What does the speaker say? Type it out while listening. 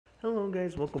Hello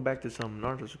guys, welcome back to some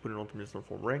Naruto Super Ultimate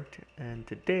Form Ranked, and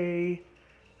today,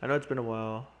 I know it's been a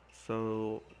while,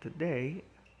 so today,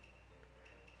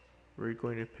 we're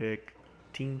going to pick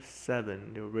Team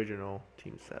 7, the original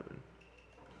Team 7.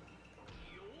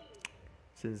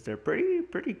 Since they're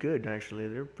pretty good actually,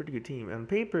 they're a pretty good team. On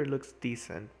paper it looks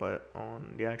decent, but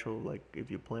on the actual, like,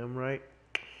 if you play them right,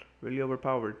 really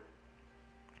overpowered.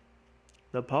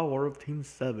 The power of Team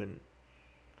 7.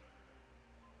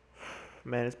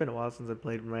 Man, it's been a while since I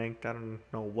played Ranked, I don't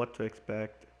know what to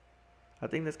expect. I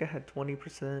think this guy had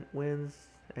 20% wins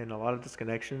and a lot of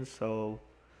disconnections, so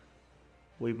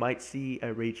we might see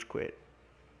a rage quit.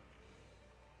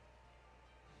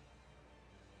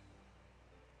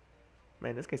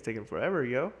 Man, this guy's taking forever,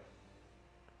 yo.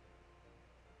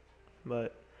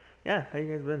 But yeah, how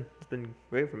you guys been? It's been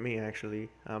great for me actually.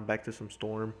 I'm back to some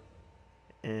Storm,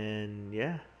 and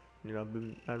yeah,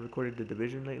 I recorded the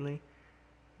Division lately,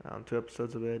 2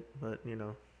 episodes of it, but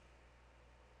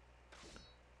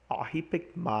oh, he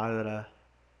picked Madara.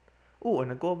 Oh,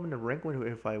 and I go up in the rank when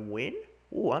if I win.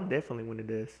 Oh, I'm definitely winning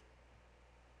this.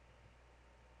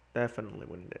 Definitely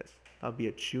winning this. I'll be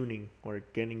a tuning or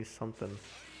getting something.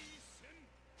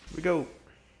 Here we go.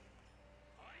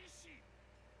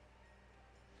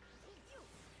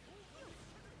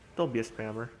 Don't be a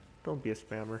spammer. Don't be a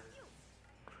spammer.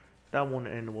 That won't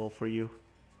end well for you.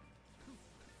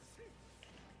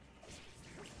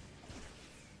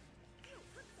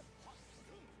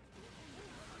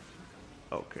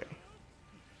 Okay.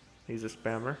 He's a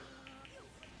spammer.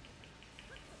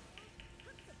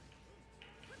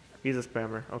 He's a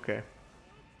spammer. Okay.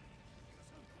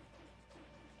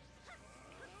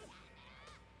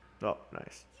 Oh,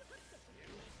 nice.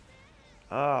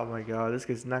 Oh my god, this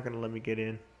guy's not gonna let me get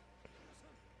in.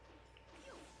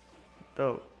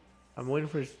 Though, I'm waiting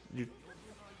for you.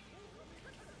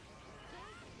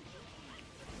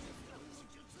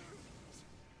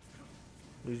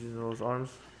 Using those arms.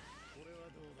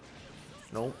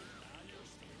 Nope.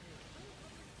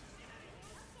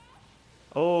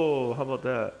 Oh, how about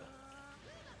that?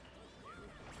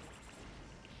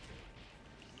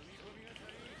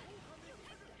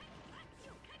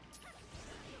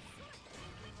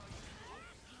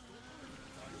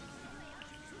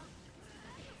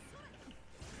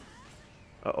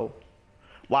 Uh-oh.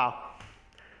 Wow.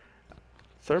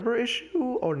 Server issue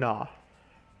or nah?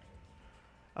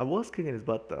 I was kicking his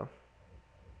butt though.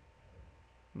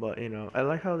 But I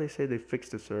like how they say they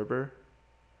fixed the server,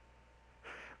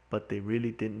 but they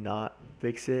really did not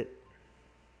fix it.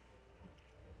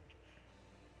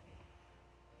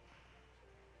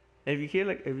 And if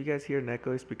you guys hear an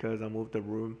echo, it's because I moved the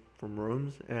room from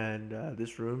rooms, and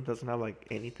this room doesn't have like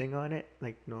anything on it,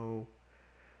 like no,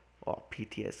 oh,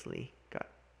 PTSD. God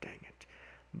dang it.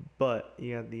 But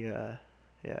yeah,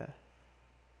 yeah.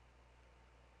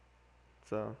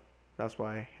 So that's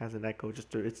why it has an echo.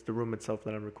 It's the room itself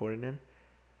that I'm recording in.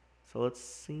 So let's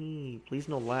see. Please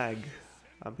no lag.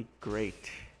 That'd be great.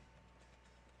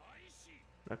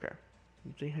 Okay.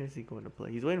 Let's see how is he going to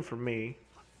play. He's waiting for me.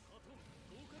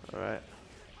 Alright.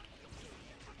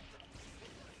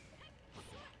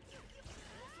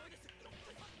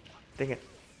 Dang it.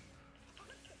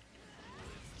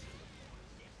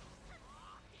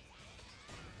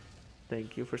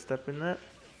 Thank you for stepping that.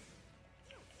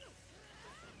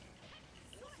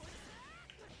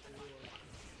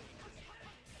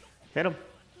 Hit him.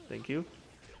 Thank you.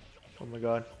 Oh my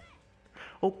god.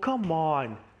 Oh, come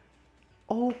on.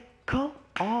 Oh, come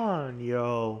on,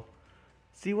 yo.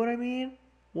 See what I mean?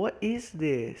 What is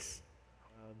this?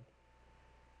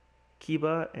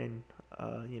 Kiba and,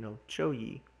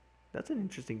 Choyi. That's an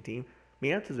interesting team.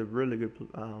 Minato is a really good,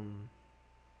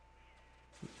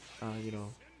 you know,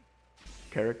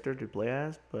 character to play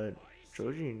as, but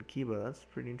Choji and Kiba, that's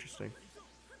pretty interesting.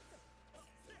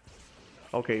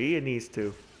 Okay, he needs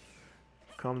to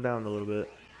calm down a little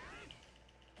bit.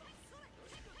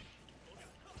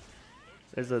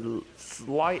 There's a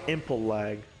slight impulse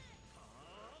lag.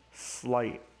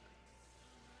 Slight.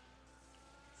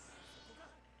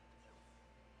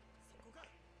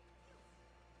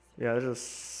 Yeah, there's a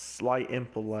slight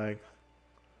impulse lag.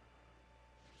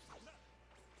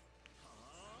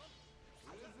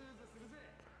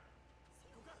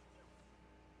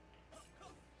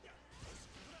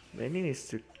 Man, he needs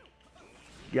to.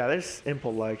 Yeah, there's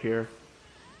impulse lag here.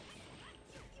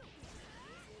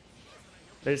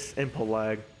 There's impulse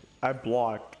lag. I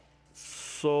blocked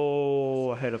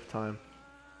so ahead of time.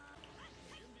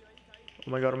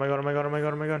 Oh my god, oh my god, oh my god, oh my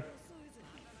god, oh my god.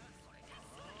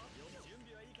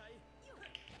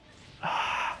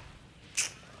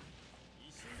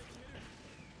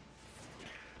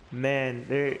 Man,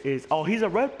 there is. Oh, he's a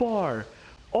red bar.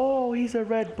 Oh, he's a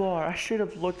red bar. I should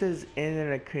have looked at his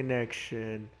internet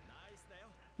connection.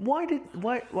 Why does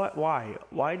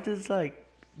like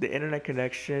the internet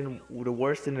connection, the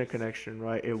worst internet connection,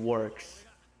 right? It works.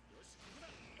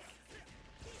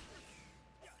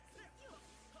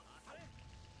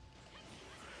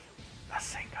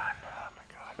 Rasengan. Oh my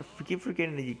god. I keep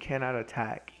forgetting that you cannot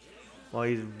attack while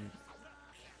he's.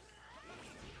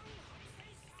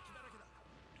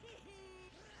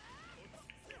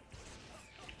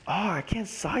 Oh, I can't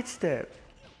sidestep.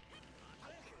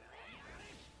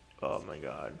 Oh my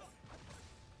god.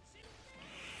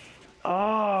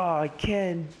 Oh, I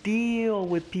can't deal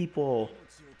with people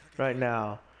right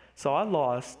now. So I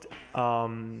lost.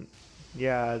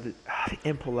 Yeah, the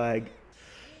Impolag.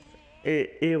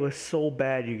 It was so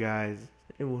bad, you guys.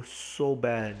 It was so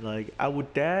bad. Like I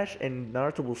would dash, and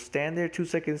Naruto will stand there. 2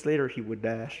 seconds later, he would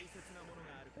dash.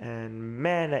 And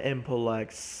man, that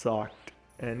Impolag sucked.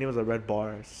 And it was a red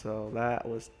bar, so that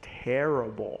was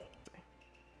terrible.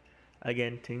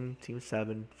 Again, team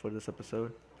 7 for this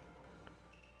episode.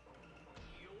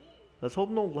 Let's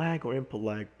hope no lag or input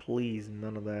lag, please.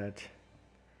 None of that.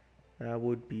 That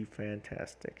would be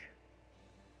fantastic.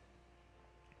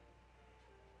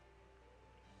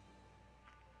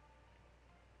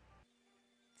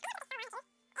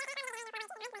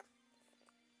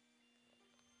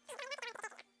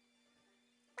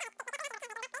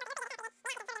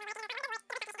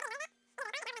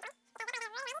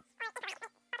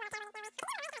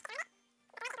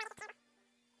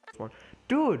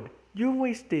 Dude, you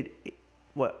wasted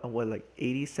what like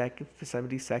 80 seconds,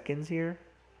 70 seconds here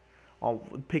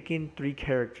on picking 3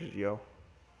 characters, yo.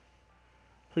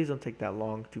 Please don't take that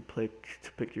long to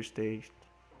pick your stage.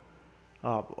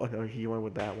 Oh no, he went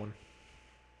with that one.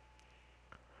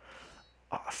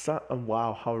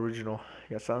 Wow, how original.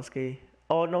 Yeah, Sasuke.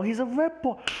 Oh no, he's a red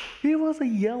bar. He was a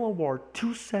yellow bar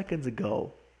 2 seconds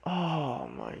ago. Oh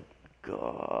my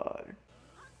god.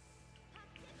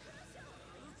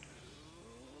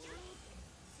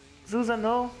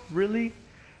 Susanoo, really?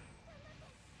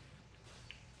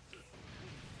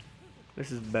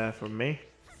 This is bad for me.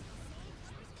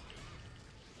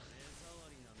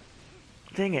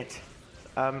 Dang it.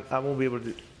 I won't be able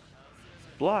to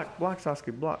block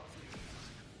Sasuke, block.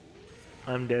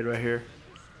 I'm dead right here.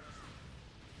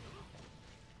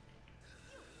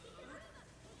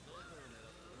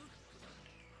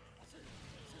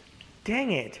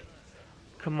 Dang it.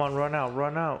 Come on, run out,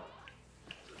 run out.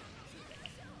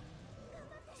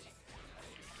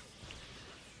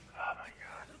 Oh my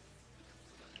god.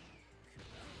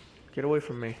 Get away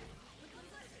from me.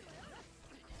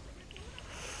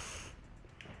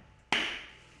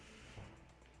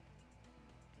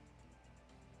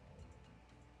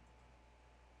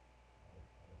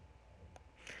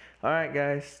 Alright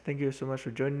guys, thank you so much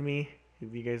for joining me.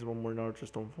 If you guys want more Naruto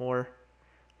Stone 4,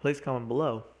 please comment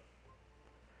below.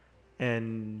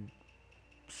 And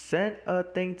sent a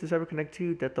thing to CyberConnect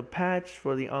 2 that the patch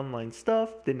for the online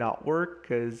stuff did not work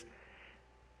because,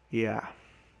 yeah,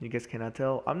 you guys cannot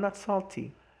tell. I'm not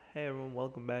salty. Hey everyone,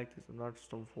 welcome back to some Naruto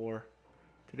Stone 4.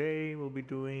 Today we'll be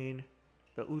doing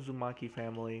the Uzumaki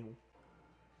family.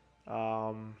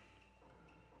 Let's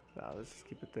just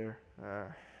keep it there.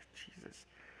 Jesus.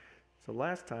 So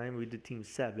last time we did Team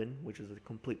 7, which is a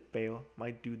complete fail.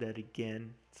 Might do that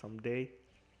again someday.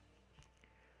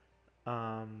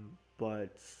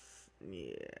 But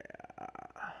yeah,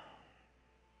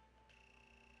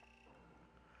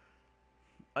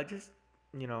 I just,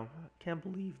 can't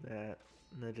believe that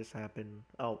just happened.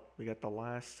 Oh, we got the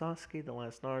last Sasuke, the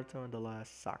last Naruto, and the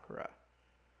last Sakura.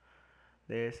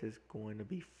 This is going to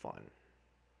be fun.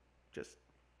 Just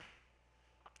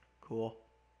cool.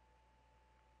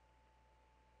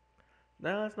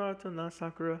 Now that's Naruto, not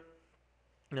Sakura.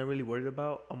 I'm not really worried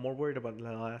about. I'm more worried about the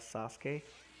last Sasuke.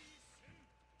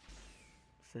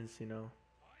 Since, oh,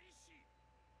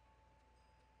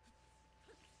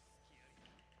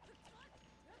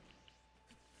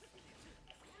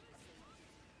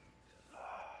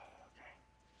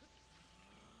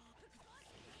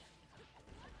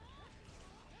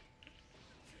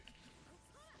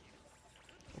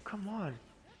 come on.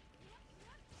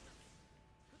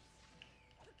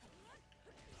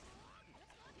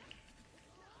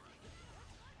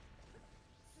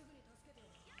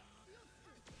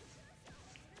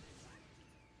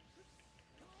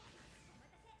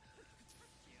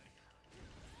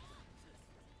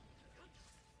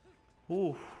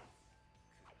 Ooh.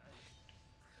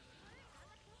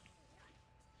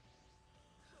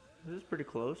 This is pretty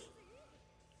close.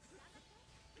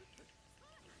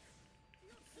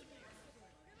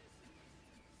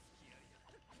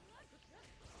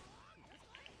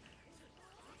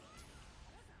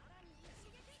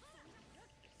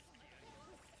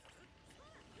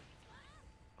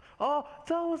 Oh,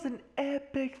 that was an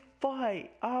epic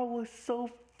fight. I was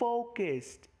so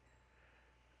focused.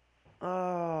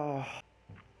 Oh,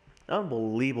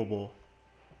 unbelievable.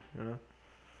 You know,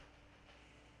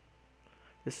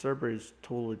 this server is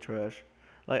totally trash.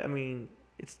 Like, I mean,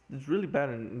 it's really bad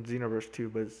in Xenoverse too,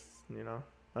 but it's,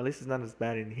 at least it's not as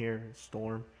bad in here in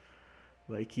Storm.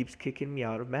 But he keeps kicking me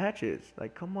out of matches.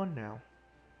 Like, come on now.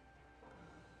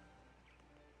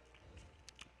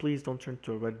 Please don't turn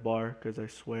to a red bar, because I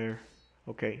swear.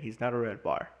 Okay, he's not a red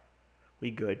bar.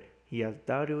 We good. He has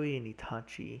Darui and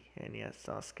Itachi, and he has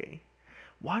Sasuke.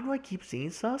 Why do I keep seeing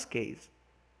Sasuke's?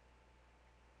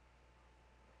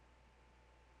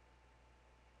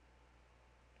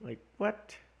 Like,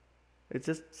 what? It's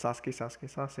just Sasuke,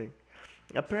 Sasuke, Sasuke.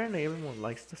 Apparently everyone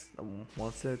likes this,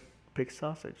 wants to pick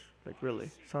sausage. Like, really?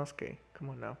 Sasuke,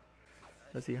 come on now.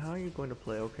 Let's see, how are you going to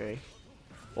play? Okay.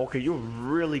 Okay, you're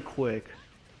really quick.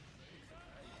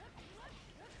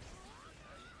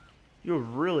 You're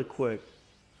really quick.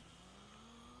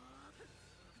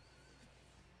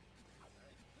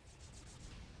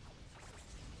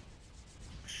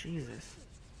 Jesus.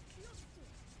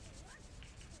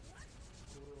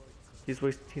 He's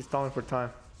stalling for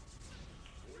time.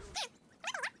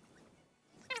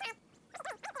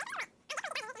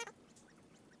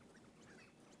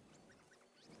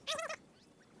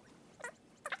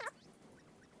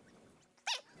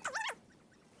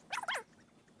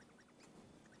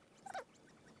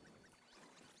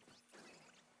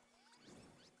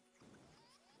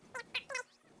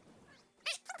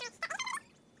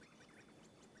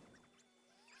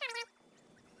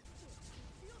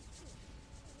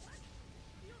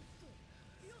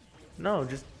 No,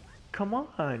 just come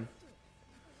on.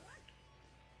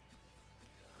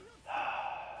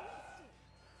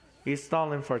 He's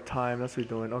stalling for time. That's what he's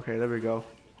doing. Okay, there we go.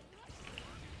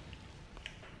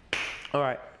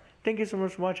 Alright. Thank you so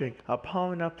much for watching. I'll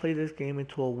probably not play this game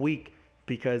until a week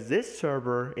because this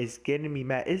server is getting me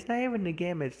mad. It's not even the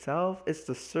game itself. It's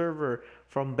the server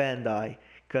from Bandai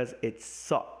because it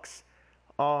sucks.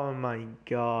 Oh my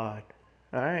god.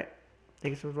 Alright.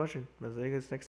 Thank you so much for watching. I'll see you guys next time.